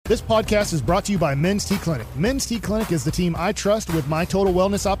This podcast is brought to you by Men's T Clinic. Men's T Clinic is the team I trust with my total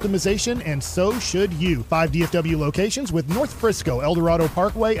wellness optimization, and so should you. 5 DFW locations with North Frisco, El Dorado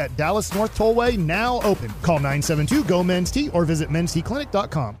Parkway at Dallas North Tollway now open. Call 972-GO-MEN'S-T or visit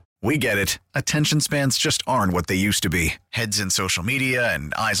mensteclinic.com. We get it. Attention spans just aren't what they used to be. Heads in social media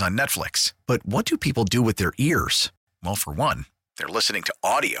and eyes on Netflix. But what do people do with their ears? Well, for one, they're listening to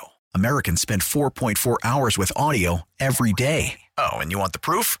audio. Americans spend 4.4 hours with audio every day. Oh, and you want the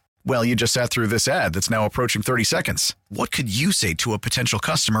proof? Well, you just sat through this ad that's now approaching 30 seconds. What could you say to a potential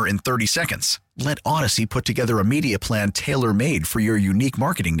customer in 30 seconds? Let Odyssey put together a media plan tailor-made for your unique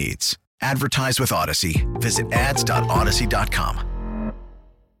marketing needs. Advertise with Odyssey. Visit ads.odyssey.com.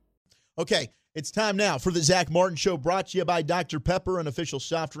 Okay, it's time now for the Zack Martin Show, brought to you by Dr. Pepper, an official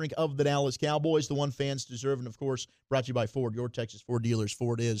soft drink of the Dallas Cowboys, the one fans deserve, and, of course, brought to you by Ford, your Texas Ford dealers.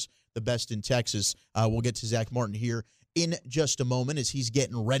 Ford is the best in Texas. We'll get to Zack Martin here in just a moment as he's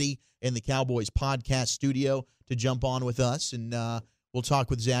getting ready in the Cowboys podcast studio to jump on with us, and we'll talk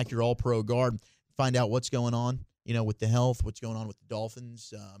with Zack, your all-pro guard, find out what's going on, with the health, what's going on with the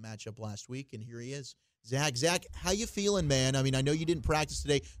Dolphins matchup last week, and here he is. Zack, how you feeling, man? I mean, I know you didn't practice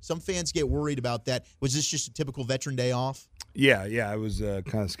today. Some fans get worried about that. Was this just a typical veteran day off? Yeah. It was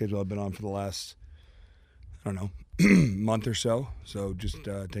kind of schedule I've been on for the last, month or so. So just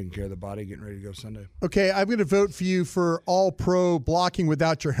taking care of the body, getting ready to go Sunday. Okay, I'm going to vote for you for all-pro blocking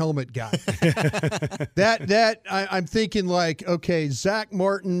without your helmet guy. I'm thinking like, okay, Zack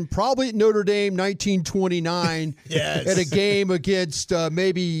Martin, probably at Notre Dame, 1929, yes, at a game against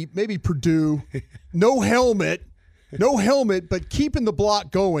maybe Purdue. No helmet, but keeping the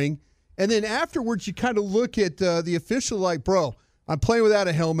block going. And then afterwards, you kind of look at the official like, bro, I'm playing without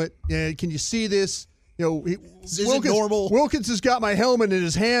a helmet. Can you see this? Is it normal? Wilkins has got my helmet in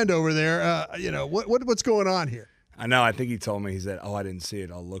his hand over there. What's going on here? I know. I think he told me, he said, I didn't see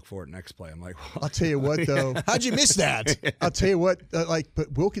it. I'll look for it next play. I'm like, well, I'll tell you what, though. How'd you miss that? I'll tell you what,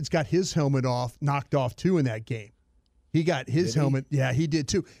 but Wilkins got his helmet knocked off, too, in that game. He got his helmet. Yeah, he did,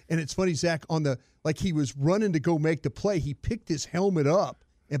 too. And it's funny, Zack, he was running to go make the play. He picked his helmet up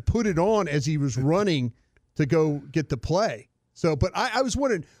and put it on as he was running to go get the play. So, but I was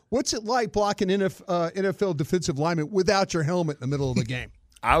wondering, what's it like blocking NFL defensive linemen without your helmet in the middle of the game?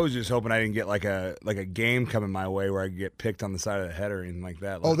 I was just hoping I didn't get like a game coming my way where I get picked on the side of the head or anything like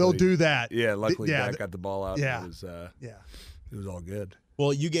that. Luckily, they'll do that. Yeah, luckily Dak got the ball out. Yeah, it was all good.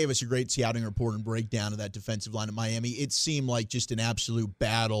 Well, you gave us a great scouting report and breakdown of that defensive line at Miami. It seemed like just an absolute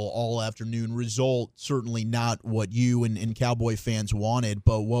battle all afternoon. Result certainly not what you and Cowboy fans wanted,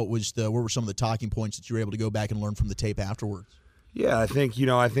 but what were some of the talking points that you were able to go back and learn from the tape afterwards? Yeah, I think we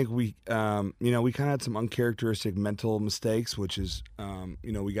we kind of had some uncharacteristic mental mistakes, which is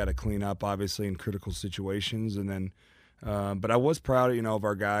we got to clean up obviously in critical situations, and then but I was proud of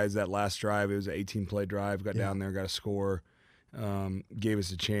our guys. That last drive, it was an 18-play drive. Got down there, got a score, gave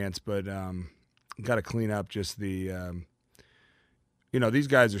us a chance, but got to clean up just the these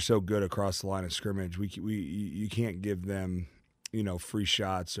guys are so good across the line of scrimmage. You can't give them free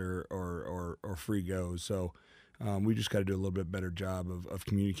shots or free goes. So. We just got to do a little bit better job of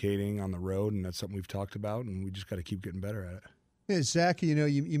communicating on the road, and that's something we've talked about, and we just got to keep getting better at it. Yeah, Zach, you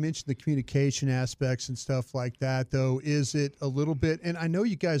mentioned the communication aspects and stuff like that, though. Is it a little bit – and I know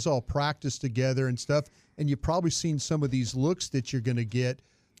you guys all practice together and stuff, and you've probably seen some of these looks that you're going to get,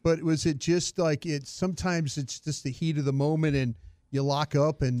 but was it just like sometimes it's just the heat of the moment and you lock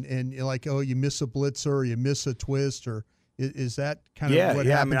up and you're like, oh, you miss a blitzer or you miss a twist or – is that kind of what happens?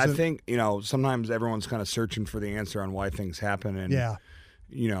 Yeah, I mean, I think, sometimes everyone's kind of searching for the answer on why things happen. And,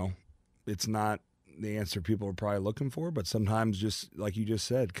 it's not the answer people are probably looking for. But sometimes just like you just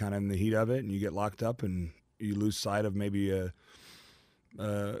said, kind of in the heat of it and you get locked up and you lose sight of maybe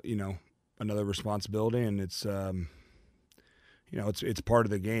another responsibility. And it's, it's part of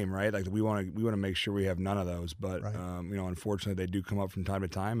the game, right? Like we want to make sure we have none of those. But, right. Unfortunately, they do come up from time to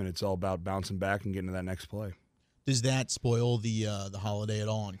time. And it's all about bouncing back and getting to that next play. Does that spoil the holiday at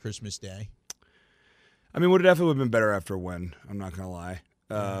all on Christmas Day? I mean, would it definitely have been better after a win. I'm not going to lie.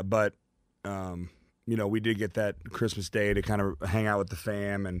 But, we did get that Christmas Day to kind of hang out with the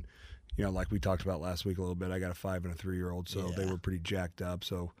fam. And, like we talked about last week a little bit, I got a 5 and a 3-year-old, so they were pretty jacked up.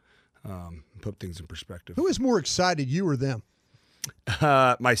 So put things in perspective. Who was more excited, you or them?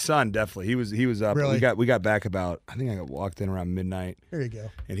 My son, definitely. He was up. Really? We got back about, I think I walked in around midnight. There you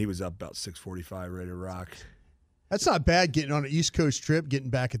go. And he was up about 6:45, ready to rock. That's not bad getting on an East Coast trip, getting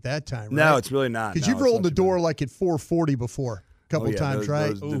back at that time, right? No, it's really not. Because you've rolled the door like at 4:40 before a couple times,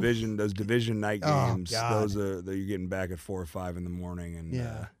 right? Those division night games, those are you're getting back at 4 or 5 in the morning,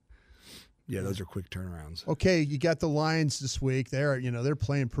 and Yeah, those are quick turnarounds. Okay, you got the Lions this week. They're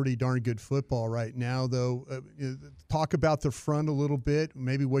playing pretty darn good football right now, though. Talk about the front a little bit,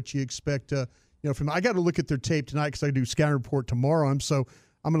 maybe what you expect. From I got to look at their tape tonight because I do scouting report tomorrow. So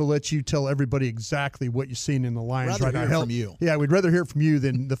I'm going to let you tell everybody exactly what you've seen in the Lions right now. From you. Yeah, we'd rather hear from you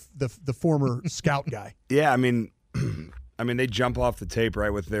than the former scout guy. Yeah, I mean, they jump off the tape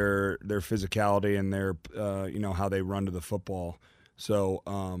right with their physicality and their how they run to the football. So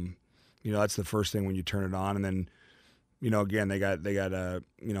that's the first thing when you turn it on, and then again they got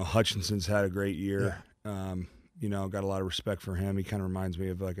Hutchinson's had a great year. Yeah. Got a lot of respect for him. He kind of reminds me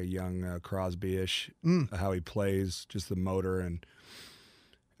of like a young Crosby-ish, how he plays, just the motor and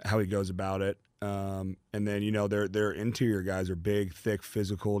how he goes about it. And then, their interior guys are big, thick,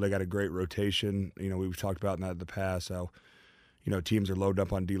 physical. They got a great rotation. We've talked about that in the past, how, teams are loaded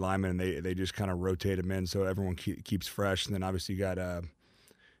up on D linemen and they just kind of rotate them in so everyone keeps fresh. And then obviously you got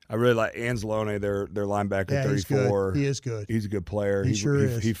I really like Anzalone, their linebacker, yeah, 34. He is good. He's a good player. He sure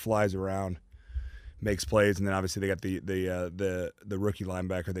is. He flies around, makes plays, and then obviously they got the rookie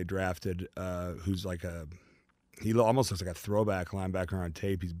linebacker they drafted, who's like he almost looks like a throwback linebacker on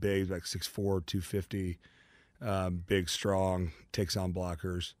tape. He's big, he's like 6'4", 250, big, strong, takes on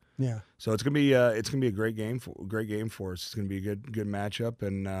blockers. Yeah. So it's gonna be a great game for us. It's gonna be a good matchup,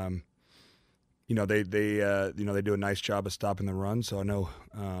 and they do a nice job of stopping the run. So I know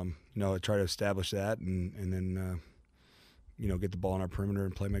I try to establish that, and then get the ball in our perimeter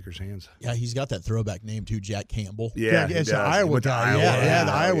and playmakers' hands. Yeah, he's got that throwback name too, Jack Campbell. Yeah, it's the Iowa guy.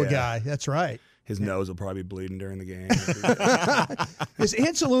 The Iowa guy. That's right. His nose will probably be bleeding during the game. Is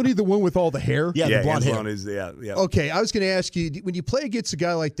Anzalone the one with all the hair? Yeah, the blonde hair. Yeah. Okay, I was going to ask you, when you play against a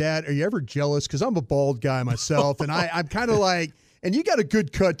guy like that, are you ever jealous? Because I'm a bald guy myself, and I'm kind of like, and you got a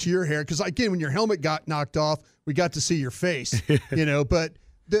good cut to your hair. Because, again, when your helmet got knocked off, we got to see your face, But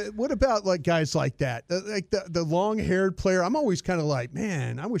what about like guys like that? Like the long-haired player? I'm always kind of like,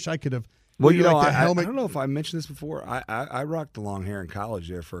 man, I wish I could have. Well, I don't know if I mentioned this before. I rocked the long hair in college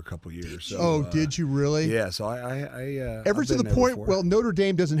there for a couple of years. So, did you really? Yeah. So I ever to the point. Before. Well, Notre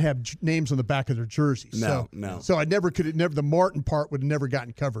Dame doesn't have names on the back of their jerseys. No. So I never the Martin part would have never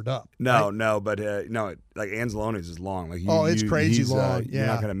gotten covered up. No, right? No, but like Anzalone's is long. Like it's crazy long. You're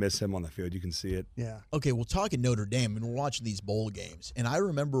not gonna miss him on the field. You can see it. Yeah. Okay, well, talking Notre Dame, and we're watching these bowl games, and I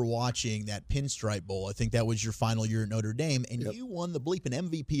remember watching that Pinstripe Bowl. I think that was your final year at Notre Dame, and you won the bleeping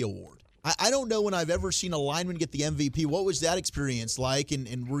MVP award. I don't know when I've ever seen a lineman get the MVP. What was that experience like,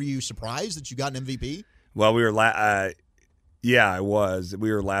 and were you surprised that you got an MVP? Well, we were yeah, I was.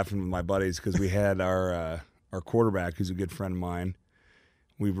 We were laughing with my buddies because we had our quarterback, who's a good friend of mine.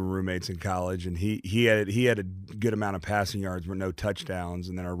 We were roommates in college, and he had a good amount of passing yards but no touchdowns,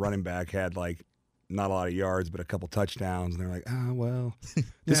 and then our running back had like not a lot of yards but a couple touchdowns, and they're like,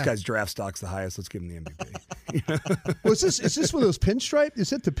 this guy's draft stock's the highest. Let's give him the MVP. Well, is this one of those pinstripe?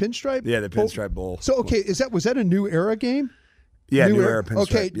 Is it the pinstripe? Yeah, the Pinstripe Bowl. So was that a new era game? Yeah, new era Pinstripe.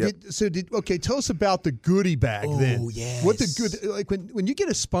 Okay, yep. Tell us about the goodie bag then. Oh, yes. What the good, like when you get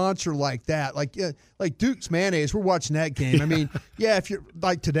a sponsor like that, like Duke's Mayonnaise, we're watching that game. I mean, yeah, if you're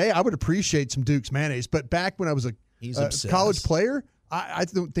like today, I would appreciate some Duke's Mayonnaise, but back when I was a college player, I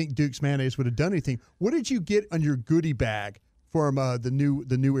don't think Duke's Mayonnaise would have done anything. What did you get on your goodie bag from the new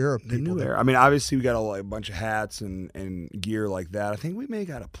era people? The new era. I mean, obviously we got a bunch of hats and gear like that. I think we may have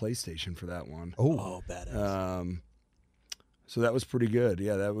got a PlayStation for that one. Oh, badass. So that was pretty good.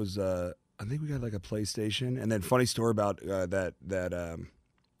 Yeah, that was. I think we got like a PlayStation, and then funny story about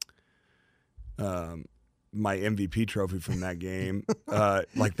my MVP trophy from that game.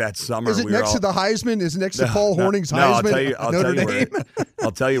 Like that summer, is it next to the Heisman? Is it next to Paul Horning's Heisman?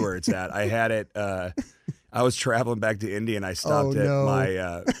 I'll tell you where it's at. I had it. I was traveling back to Indy, and I stopped at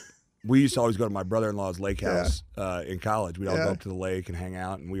my. We used to always go to my brother-in-law's lake house in college. We'd all go up to the lake and hang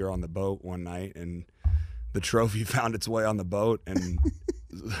out, and we were on the boat one night, and the trophy found its way on the boat, and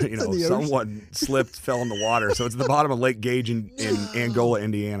someone slipped, fell in the water. So it's at the bottom of Lake Gage in Angola,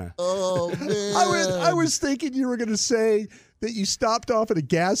 Indiana. Oh man! I was thinking you were going to say that you stopped off at a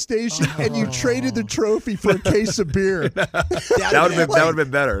gas station and you traded the trophy for a case of beer. that would have been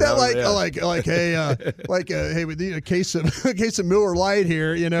better. Hey, we need a case of Miller Lite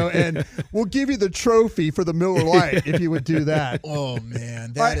here, and we'll give you the trophy for the Miller Lite if you would do that. Oh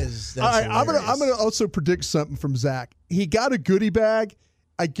man, that's I'm gonna also predict something from Zach. He got a goodie bag.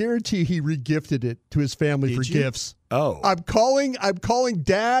 I guarantee he regifted it to his family for gifts. Oh. I'm calling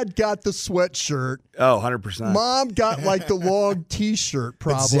Dad got the sweatshirt. Oh, 100%. Mom got like the long T-shirt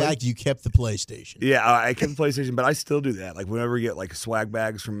probably. But Zach, you kept the PlayStation. Yeah, I kept the PlayStation, but I still do that. Like whenever we get like swag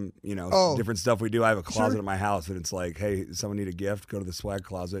bags from, different stuff we do, I have a closet at my house and it's like, hey, someone need a gift? Go to the swag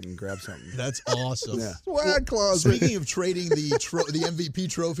closet and grab something. That's awesome. Yeah. Swag closet. Speaking of trading the MVP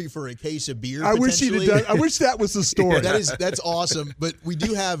trophy for a case of beer, I wish he'd have done. I wish that was the story. That's awesome. But we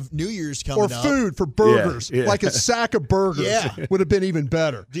do have New Year's coming up. Or food for burgers, Yeah. like a sack of burgers. Yeah. Would have been even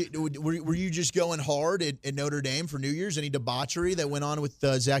better. Were you just going hard at Notre Dame for New Year's? Any debauchery that went on with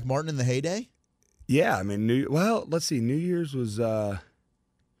Zack Martin in the heyday? Yeah, I mean, let's see. New Year's was, I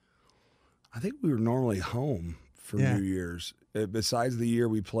think we were normally home for New Year's. Besides the year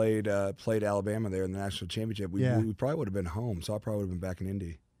we played Alabama there in the national championship, we probably would have been home. So I probably would have been back in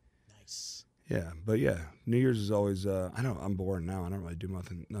Indy. Nice. Yeah, but yeah, New Year's is always. I'm bored now. I don't really do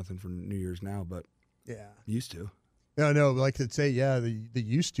nothing for New Year's now, but used to. No, like to say, the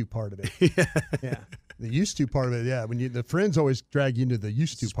used to part of it. Yeah. The used to part of it, yeah. When the friends always drag you into the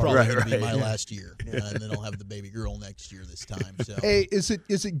used to part. Probably going to be my last year, and then I'll have the baby girl next year this time. So, hey, is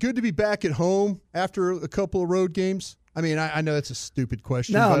it good to be back at home after a couple of road games? I mean, I know it's a stupid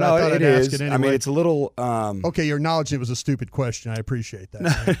question. No, but I thought I'd ask it anyway. I mean, it's a little. Okay, you're acknowledging it was a stupid question. I appreciate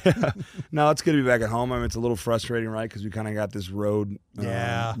that. No, it's good to be back at home. I mean, it's a little frustrating, right? Because we kind of got this road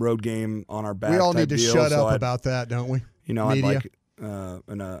game on our back. We all need to deal, shut up about that, don't we? Media. I'd like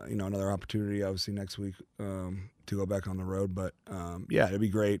another opportunity, obviously next week to go back on the road. But it'd be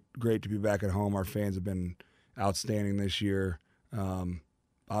great to be back at home. Our fans have been outstanding this year.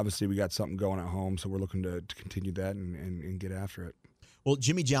 Obviously, we got something going at home, so we're looking to continue that and get after it. Well,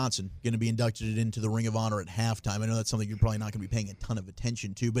 Jimmy Johnson going to be inducted into the Ring of Honor at halftime. I know that's something you're probably not going to be paying a ton of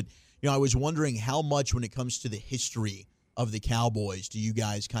attention to, but I was wondering how much when it comes to the history of the Cowboys do you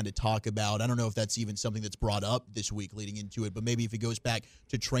guys kind of talk about? I don't know if that's even something that's brought up this week leading into it, but maybe if it goes back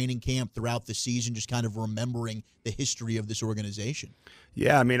to training camp throughout the season, just kind of remembering the history of this organization.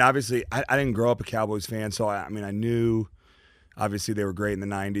 Yeah, I mean, obviously, I didn't grow up a Cowboys fan, so I knew obviously they were great in the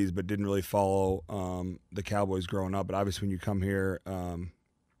 90s, but didn't really follow the Cowboys growing up. But obviously when you come here,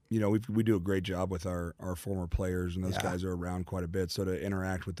 we do a great job with our former players, and those guys are around quite a bit. So to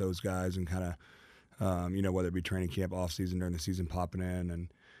interact with those guys and kind of, whether it be training camp, off season, during the season, popping in,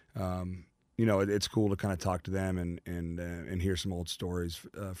 and it's cool to kind of talk to them and hear some old stories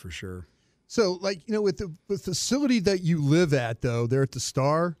for sure. So, with the facility that you live at, though, there at the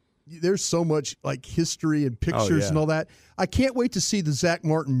Star, there's so much history and pictures and all that. I can't wait to see the Zack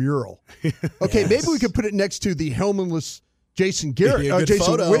Martin mural. Okay, maybe we could put it next to the helmetless Jason Garrett,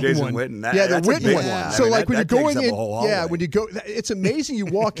 Jason Witten one. The Witten one. Yeah. So when you're going in, when you go, it's amazing. You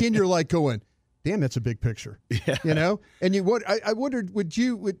walk in, you're like going, damn, that's a big picture. Yeah. And I wondered, would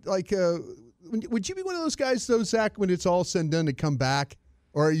you be one of those guys though, Zach, when it's all said and done to come back,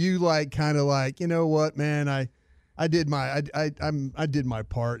 or are you kind of you know what, man, I did my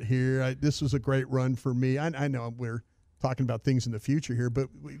part here. This was a great run for me. I know we're talking about things in the future here, but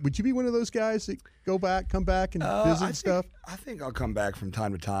would you be one of those guys that come back and visit stuff? I think I'll come back from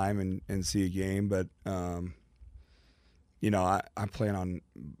time to time and see a game, but I plan on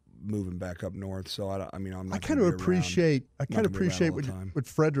moving back up north, so I'm not. I kind of appreciate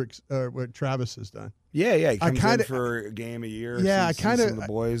what Travis has done. Yeah, he comes in for a game a year. Yeah, I kind of the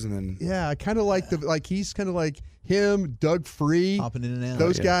boys, and then I kind of like he's kind of like him, Doug Free, hopping in and out.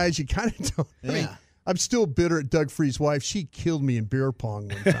 Those guys, you kind of don't. I mean, I'm still bitter at Doug Free's wife. She killed me in beer pong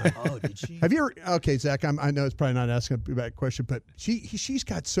one time. Oh, did she? Have you ever? Okay, Zach, I know it's probably not asking a bad question, but she's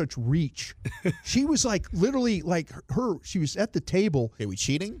got such reach. She was literally her. She was at the table. Okay, we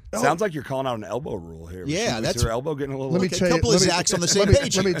cheating? Sounds like you're calling out an elbow rule here. Yeah, that's her elbow getting a little. Let me tell you, a couple of Zachs on the same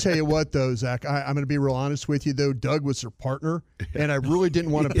page. Let me tell you what, though, Zach. I'm going to be real honest with you, though. Doug was her partner, and I really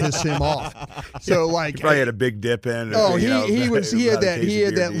didn't want to piss him off. So he probably had a big dip in. He had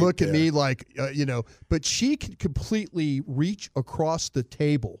that look at me but she could completely reach across the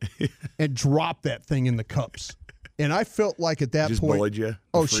table and drop that thing in the cups. And I felt like at that just point, bullied you.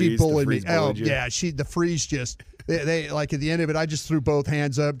 She bullied me. Bullied you. Yeah, the freeze just they at the end of it, I just threw both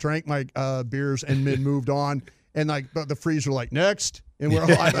hands up, drank my beers, and then moved on. And the freeze were like, next. And we're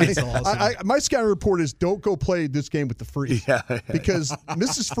awesome. My scouting report is don't go play this game with the Freeze because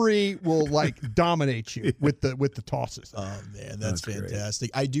Mrs. Free will dominate you with the tosses. Oh man, that's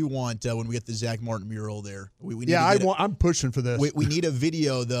fantastic. Great. I do want when we get the Zack Martin mural there. We need I'm pushing for this. We need a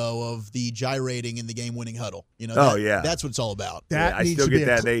video though of the gyrating in the game-winning huddle. That's what it's all about. I still get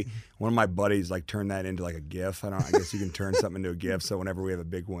that. One of my buddies turned that into a GIF. I guess you can turn something into a GIF. So whenever we have a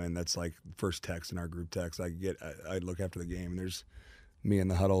big win, that's first text in our group text. I look after the game and there's me in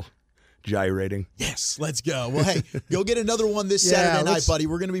the huddle gyrating. Yes, let's go. Well, hey, go get another one this Saturday night, buddy.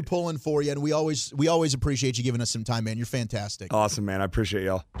 We're going to be pulling for you, and we always appreciate you giving us some time, man. You're fantastic. Awesome, man. I appreciate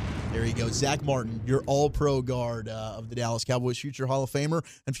y'all. There you go. Zack Martin, your all-pro guard of the Dallas Cowboys, future Hall of Famer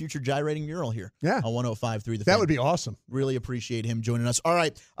and future gyrating mural here on 105.3 The Fan. That would be awesome. Really appreciate him joining us. All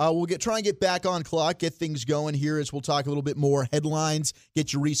right, we'll try and get back on clock, get things going here as we'll talk a little bit more headlines,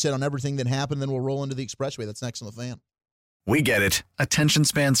 get your reset on everything that happened, then we'll roll into the Expressway. That's next on The Fan. We get it. Attention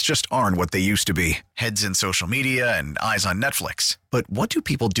spans just aren't what they used to be. Heads in social media and eyes on Netflix. But what do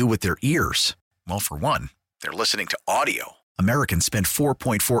people do with their ears? Well, for one, they're listening to audio. Americans spend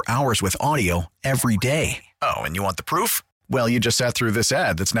 4.4 hours with audio every day. Oh, and you want the proof? Well, you just sat through this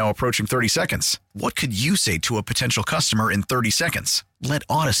ad that's now approaching 30 seconds. What could you say to a potential customer in 30 seconds? Let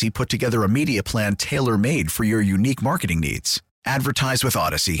Odyssey put together a media plan tailor-made for your unique marketing needs. Advertise with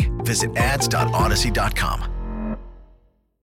Odyssey. Visit ads.odyssey.com.